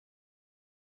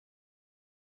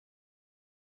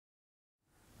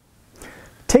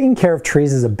Taking care of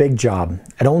trees is a big job.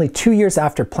 At only 2 years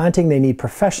after planting, they need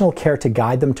professional care to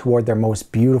guide them toward their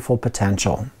most beautiful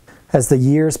potential. As the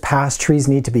years pass, trees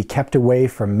need to be kept away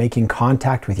from making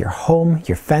contact with your home,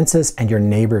 your fences, and your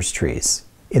neighbor's trees.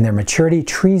 In their maturity,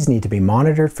 trees need to be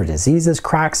monitored for diseases,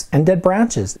 cracks, and dead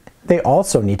branches. They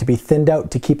also need to be thinned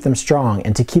out to keep them strong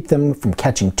and to keep them from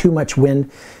catching too much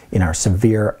wind in our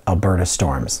severe Alberta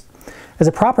storms. As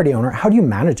a property owner, how do you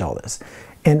manage all this?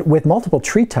 And with multiple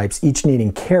tree types, each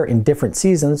needing care in different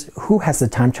seasons, who has the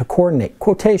time to coordinate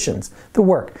quotations, the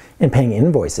work, and paying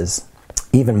invoices?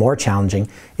 Even more challenging,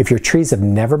 if your trees have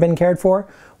never been cared for,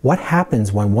 what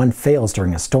happens when one fails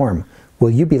during a storm?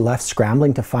 Will you be left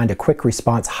scrambling to find a quick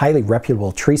response, highly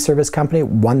reputable tree service company,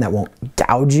 one that won't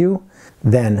gouge you?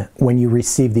 Then, when you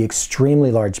receive the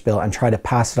extremely large bill and try to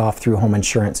pass it off through home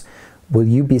insurance, will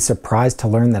you be surprised to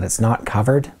learn that it's not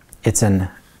covered? It's an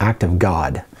act of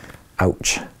God.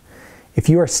 Ouch. If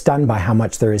you are stunned by how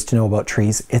much there is to know about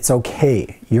trees, it's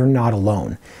okay. You're not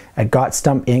alone. At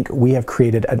Stump Inc., we have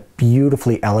created a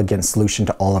beautifully elegant solution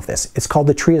to all of this. It's called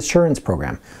the Tree Assurance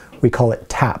Program. We call it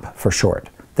TAP for short.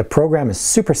 The program is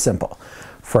super simple.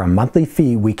 For a monthly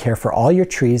fee, we care for all your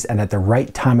trees and at the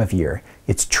right time of year.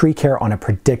 It's tree care on a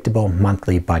predictable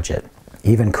monthly budget.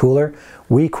 Even cooler,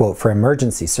 we quote for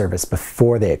emergency service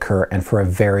before they occur and for a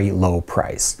very low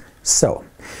price. So,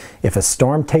 if a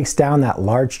storm takes down that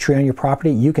large tree on your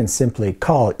property, you can simply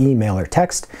call, email, or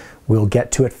text. We'll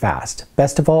get to it fast.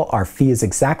 Best of all, our fee is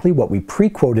exactly what we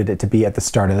pre-quoted it to be at the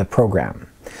start of the program.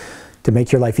 To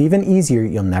make your life even easier,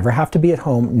 you'll never have to be at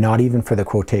home, not even for the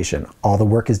quotation. All the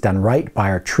work is done right by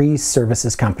our tree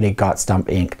services company, Stump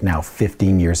Inc., now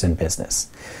 15 years in business.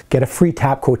 Get a free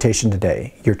TAP quotation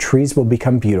today. Your trees will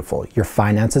become beautiful, your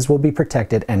finances will be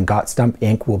protected, and Stump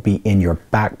Inc. will be in your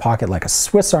back pocket like a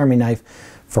Swiss Army knife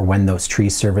for when those tree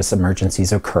service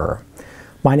emergencies occur.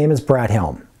 My name is Brad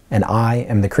Helm, and I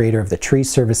am the creator of the tree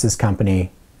services company,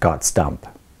 Stump.